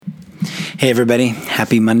Hey everybody,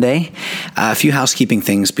 happy Monday. A few housekeeping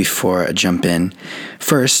things before I jump in.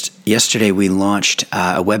 First, yesterday we launched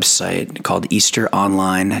a website called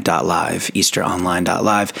easteronline.live,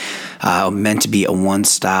 easteronline.live, meant to be a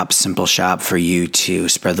one-stop simple shop for you to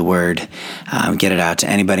spread the word, get it out to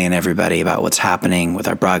anybody and everybody about what's happening with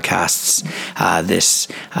our broadcasts this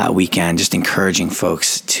weekend, just encouraging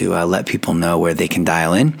folks to let people know where they can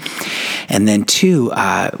dial in. And then two,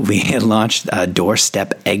 we had launched a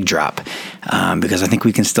doorstep egg drop because I think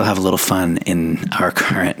we can still have a little fun in our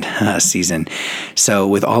current season. So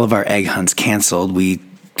with all of our egg hunts canceled, we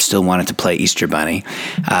still wanted to play Easter Bunny.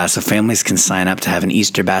 So families can sign up to have an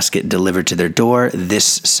Easter basket delivered to their door this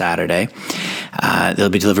Saturday. They'll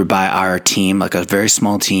be delivered by our team, like a very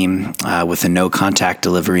small team with a no-contact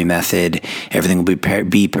delivery method. Everything will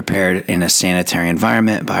be prepared in a sanitary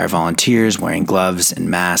environment by our volunteers wearing gloves and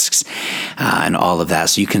masks and all of that.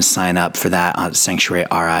 So you can sign up for that on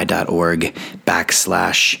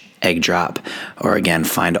sanctuaryri.org/egg drop, or again,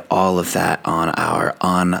 find all of that on our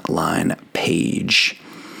online page.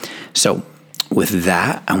 So with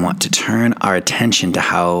that, I want to turn our attention to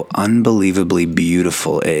how unbelievably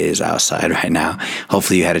beautiful it is outside right now.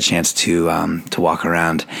 Hopefully you had a chance to walk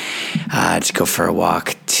around, to go for a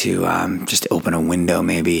walk, to just open a window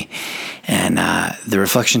maybe. And the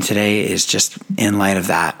reflection today is just in light of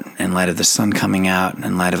that, in light of the sun coming out,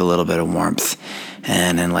 in light of a little bit of warmth,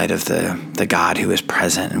 and in light of the God who is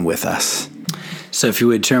present and with us. So if you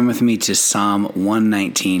would turn with me to Psalm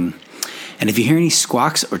 119. And if you hear any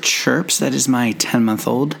squawks or chirps, that is my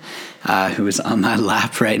 10-month-old who is on my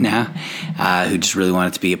lap right now, who just really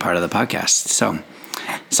wanted to be a part of the podcast. So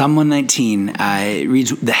Psalm 119, it reads,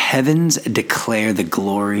 "The heavens declare the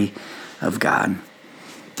glory of God.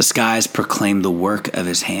 The skies proclaim the work of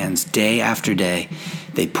his hands. Day after day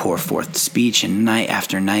they pour forth speech, and night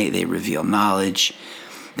after night they reveal knowledge.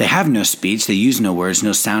 They have no speech, they use no words,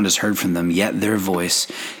 no sound is heard from them, yet their voice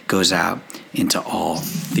goes out into all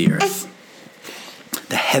the earth."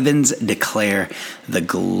 The heavens declare the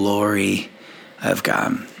glory of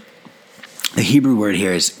God. The Hebrew word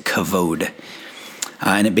here is kavod,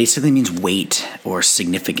 and it basically means weight or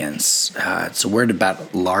significance. It's a word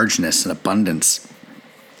about largeness and abundance.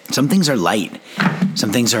 Some things are light,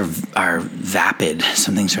 some things are vapid,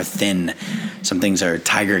 some things are thin, some things are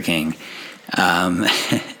Tiger King.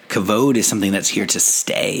 Kavod is something that's here to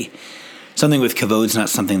stay. Something with kavod is not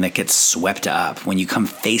something that gets swept up. When you come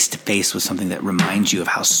face to face with something that reminds you of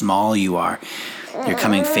how small you are, you're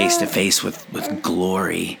coming face to face with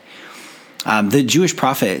glory. The Jewish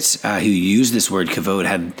prophets who used this word kavod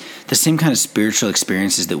had the same kind of spiritual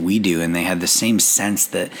experiences that we do, and they had the same sense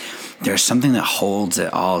that there's something that holds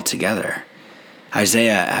it all together.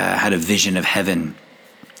 Isaiah had a vision of heaven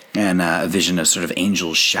and a vision of sort of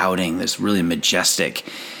angels shouting, this really majestic,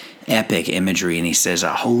 epic imagery, and he says,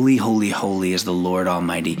 "Holy, holy, holy is the Lord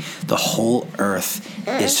Almighty. The whole earth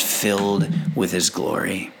is filled with his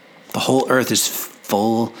glory." The whole earth is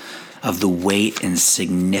full of the weight and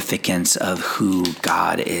significance of who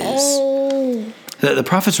God is. The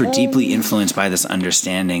prophets were deeply influenced by this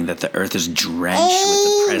understanding that the earth is drenched with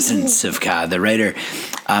the presence of God. The writer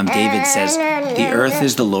David says, "The earth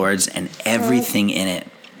is the Lord's and everything in it."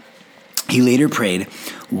 He later prayed,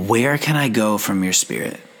 "Where can I go from your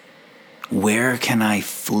spirit? Where can I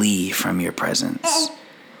flee from your presence?"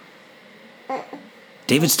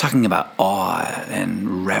 David's talking about awe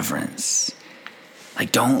and reverence.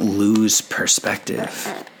 Like, don't lose perspective.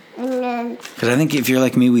 Because I think if you're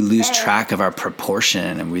like me, we lose track of our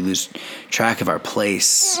proportion and we lose track of our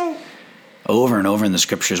place. Over and over in the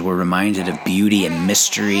scriptures, we're reminded of beauty and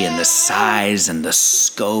mystery and the size and the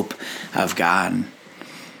scope of God.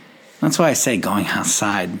 That's why I say going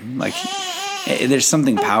outside, like, there's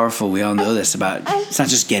something powerful, we all know this, about it's not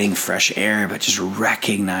just getting fresh air, but just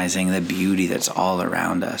recognizing the beauty that's all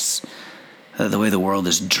around us, the way the world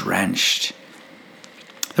is drenched.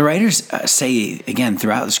 The writers say, again,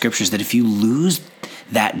 throughout the scriptures, that if you lose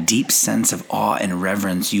that deep sense of awe and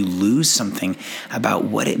reverence, you lose something about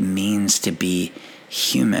what it means to be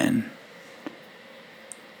human.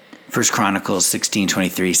 1 Chronicles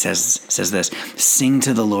 16:23 says this, "Sing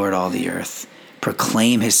to the Lord, all the earth.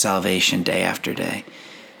 Proclaim his salvation day after day.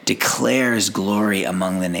 Declare his glory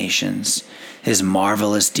among the nations, his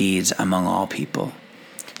marvelous deeds among all people.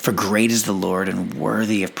 For great is the Lord and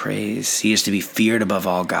worthy of praise. He is to be feared above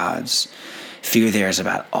all gods. Fear there is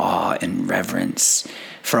about awe and reverence.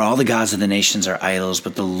 For all the gods of the nations are idols,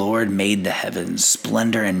 but the Lord made the heavens.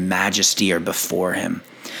 Splendor and majesty are before him.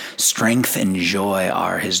 Strength and joy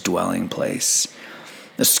are his dwelling place.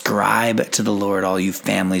 Ascribe to the Lord, all you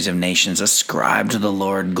families of nations. Ascribe to the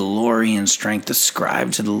Lord glory and strength.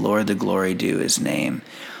 Ascribe to the Lord the glory due his name.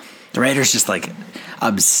 The writer's just like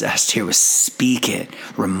obsessed here with speak it.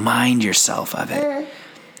 Remind yourself of it.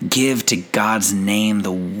 Give to God's name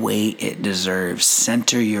the weight it deserves.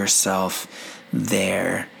 Center yourself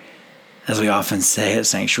there. As we often say at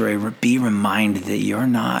Sanctuary, be reminded that you're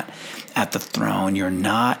not at the throne. You're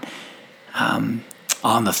not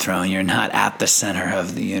on the throne. You're not at the center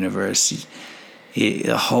of the universe.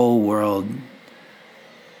 The whole world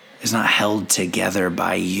is not held together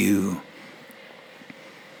by you.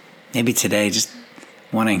 Maybe today, just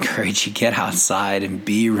want to encourage you, get outside and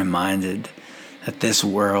be reminded that this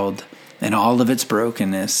world and all of its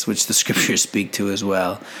brokenness, which the scriptures speak to as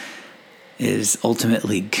well, is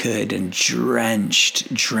ultimately good and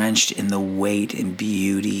drenched in the weight and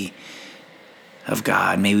beauty of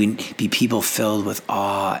God. May we be people filled with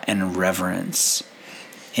awe and reverence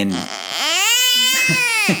in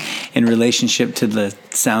relationship to the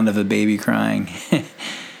sound of a baby crying,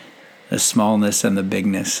 the smallness and the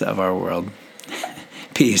bigness of our world.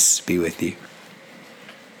 Peace be with you.